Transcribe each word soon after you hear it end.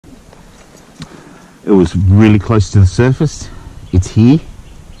It was really close to the surface. It's here.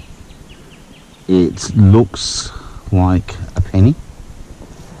 It looks like a penny.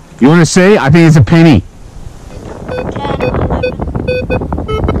 You want to see? I think it's a penny. 10, 11.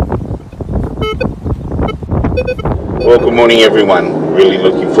 Well, good morning everyone. Really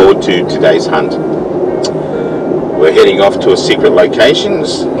looking forward to today's hunt. We're heading off to a secret location.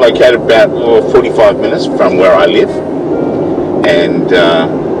 It's located about 45 minutes from where I live. And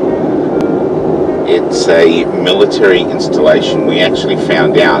it's a military installation. We actually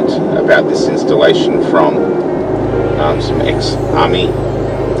found out about this installation from some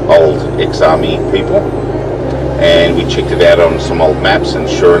old ex-army people, and we checked it out on some old maps, and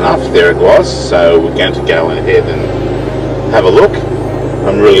sure enough, there it was. So we're going to go ahead and have a look.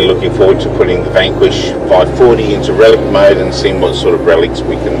 I'm really looking forward to putting the Vanquish 540 into relic mode and seeing what sort of relics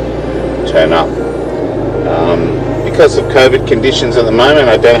we can turn up. Because of COVID conditions at the moment,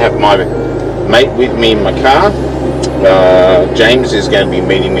 I don't have my mate with me in my car. James is going to be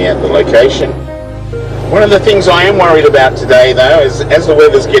meeting me at the location. One of the things I am worried about today though is, as the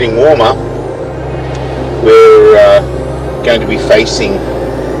weather's getting warmer, we're going to be facing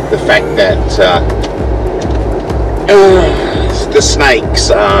the fact that the snakes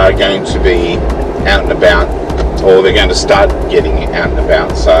are going to be out and about, or they're going to start getting out and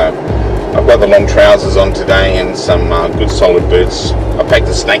about. So I've got the long trousers on today and some good solid boots. I packed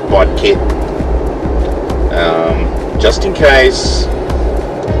a snake bite kit just in case.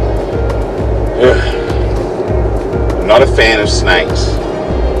 I'm not a fan of snakes.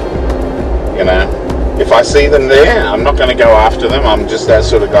 You know, if I see them there, I'm not going to go after them. I'm just that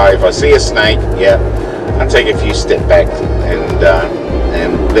sort of guy. If I see a snake, yeah, I'll take a few steps back and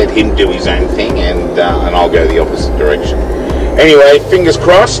let him do his own thing, and I'll go the opposite direction. Anyway, fingers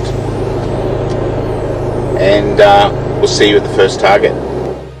crossed, and we'll see you at the first target.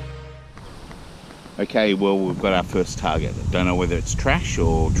 Okay, well, we've got our first target. I don't know whether it's trash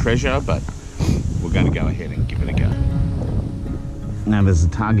or treasure, but we're going to go ahead and give it a go. Now there's a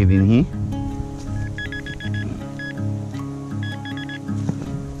target in here.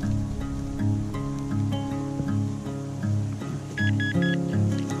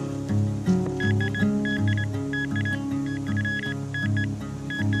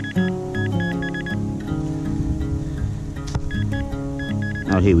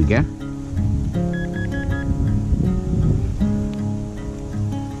 Oh, here we go.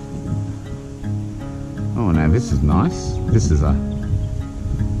 Oh, now this is nice. This is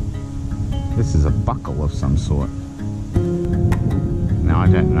a buckle of some sort. Now I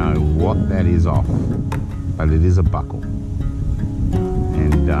don't know what that is off, but it is a buckle.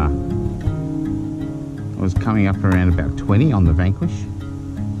 And I was coming up around about 20 on the Vanquish.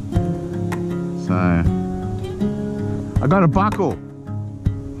 So I got a buckle.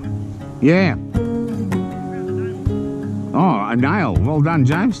 Yeah. Oh, a nail. Well done,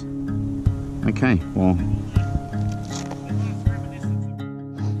 James. Okay, well.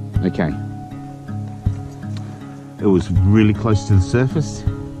 Okay. It was really close to the surface.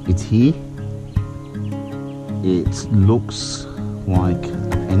 It's here. It looks like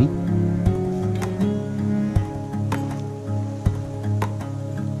a penny.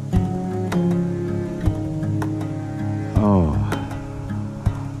 Oh.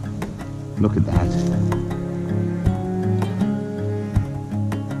 Look at that.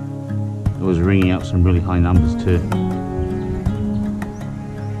 It was ringing out some really high numbers too.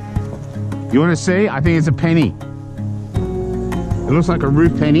 You want to see? I think it's a penny. It looks like a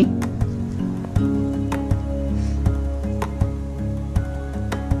root penny.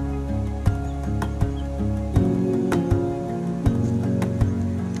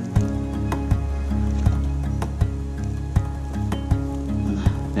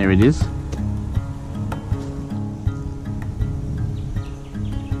 There it is.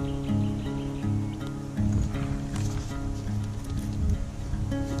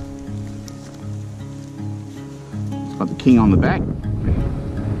 It's got the king on the back.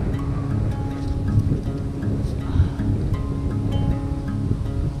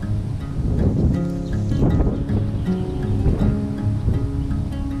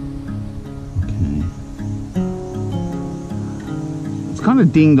 Kind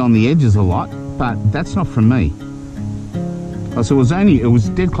of dinged on the edges a lot, but that's not from me. Oh, so it was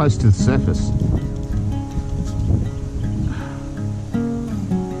dead close to the surface.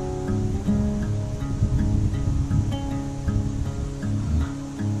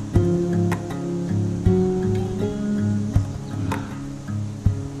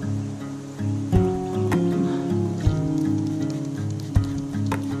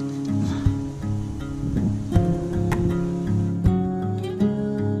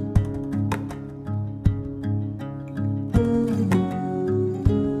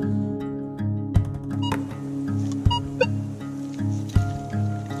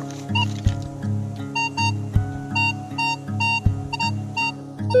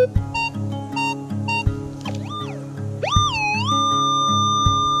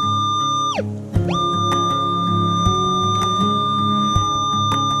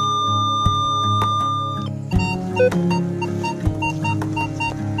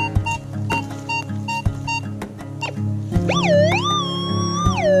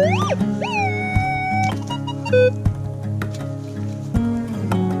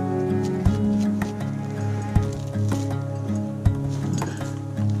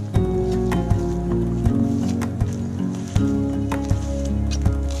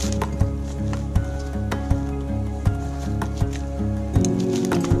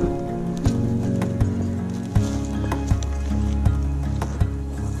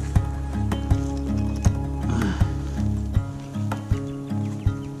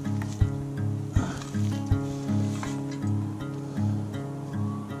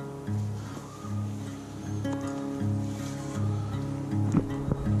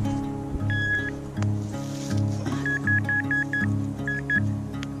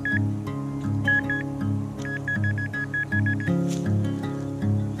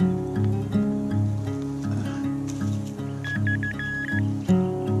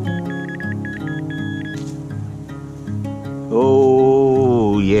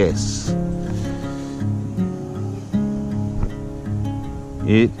 Oh, yes.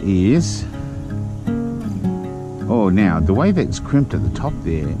 It is. Oh, now, the way that it's crimped at the top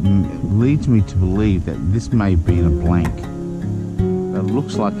there leads me to believe that this may have been a blank. It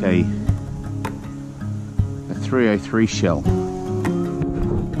looks like a 303 shell.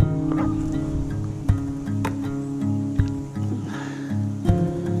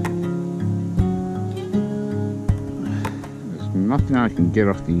 Nothing I can get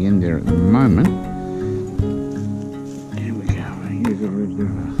off the end there at the moment. Here we go. Here's a little bit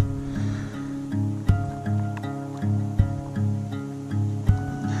of a...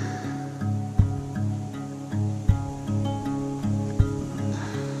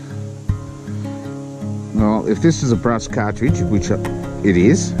 Well, if this is a brass cartridge, which it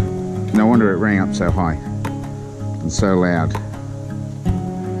is, no wonder it rang up so high and so loud.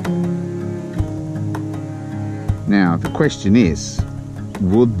 Now, the question is,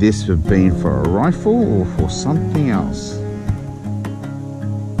 would this have been for a rifle or for something else?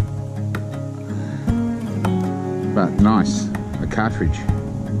 But nice, a cartridge.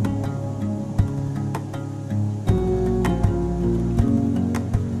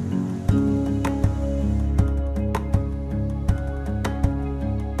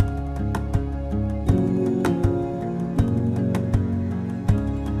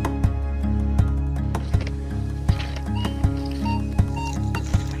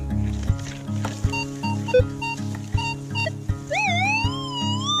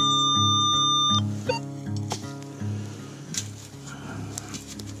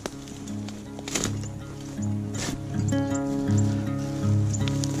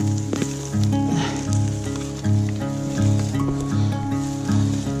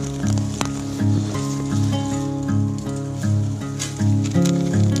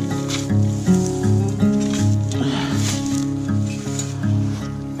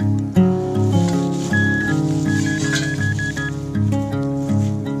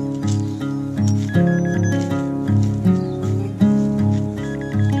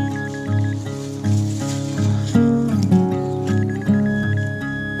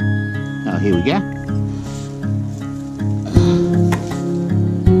 Here we go.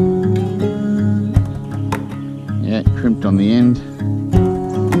 Yeah, crimped on the end.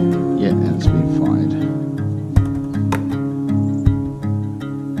 Yeah, and it's been fired.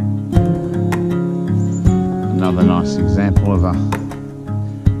 Another nice example of a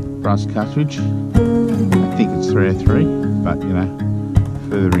brass cartridge. I think it's 303, but you know,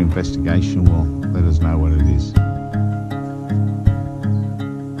 further investigation will let us know what it is.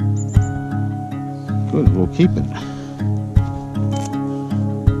 Good, we'll keep it.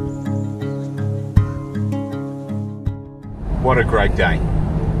 What a great day.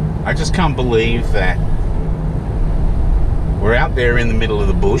 I just can't believe that we're out there in the middle of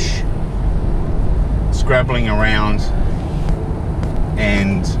the bush, scrabbling around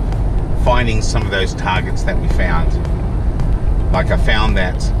and finding some of those targets that we found. Like I found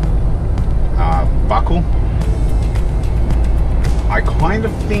that buckle. I kind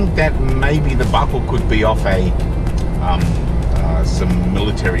of think that maybe the buckle could be off a some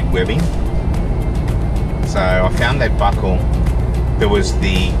military webbing. So I found that buckle. There was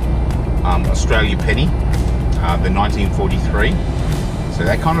the Australia penny, the 1943. So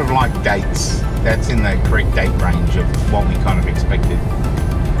that kind of like dates. That's in the correct date range of what we kind of expected.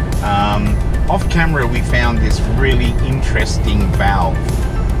 Off camera, we found this really interesting valve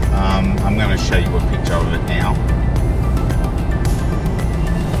I'm going to show you a picture of it now.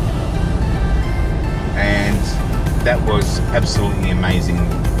 And that was absolutely amazing.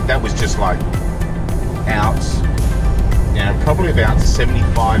 That was just like out, you know, probably about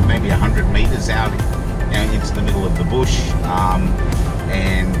 75, maybe 100 meters out, you know, into the middle of the bush.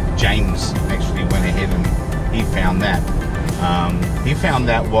 And James actually went ahead and he found that. He found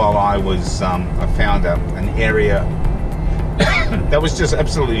that while I was, I found an area that was just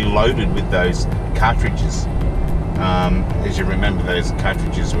absolutely loaded with those cartridges. As you remember, those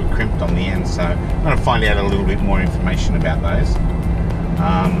cartridges were crimped on the end, so I'm going to find out a little bit more information about those.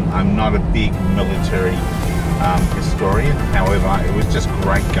 I'm not a big military historian, however, it was just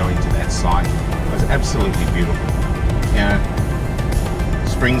great going to that site. It was absolutely beautiful. You know,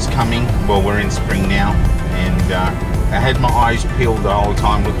 spring's coming, well, we're in spring now, and I had my eyes peeled the whole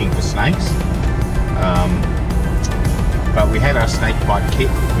time looking for snakes. But we had our snake bite kit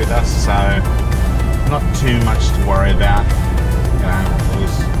with us, so not too much to worry about. You know, it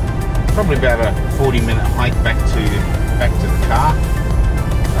was probably about a 40-minute hike back to the car.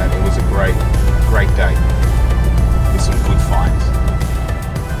 But it was a great day with some good finds.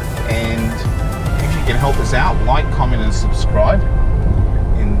 And if you can help us out, like, comment and subscribe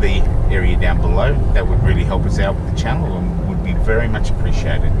in the area down below. That would really help us out with the channel and would be very much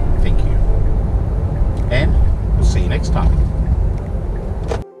appreciated. Thank you. And we'll see you next time.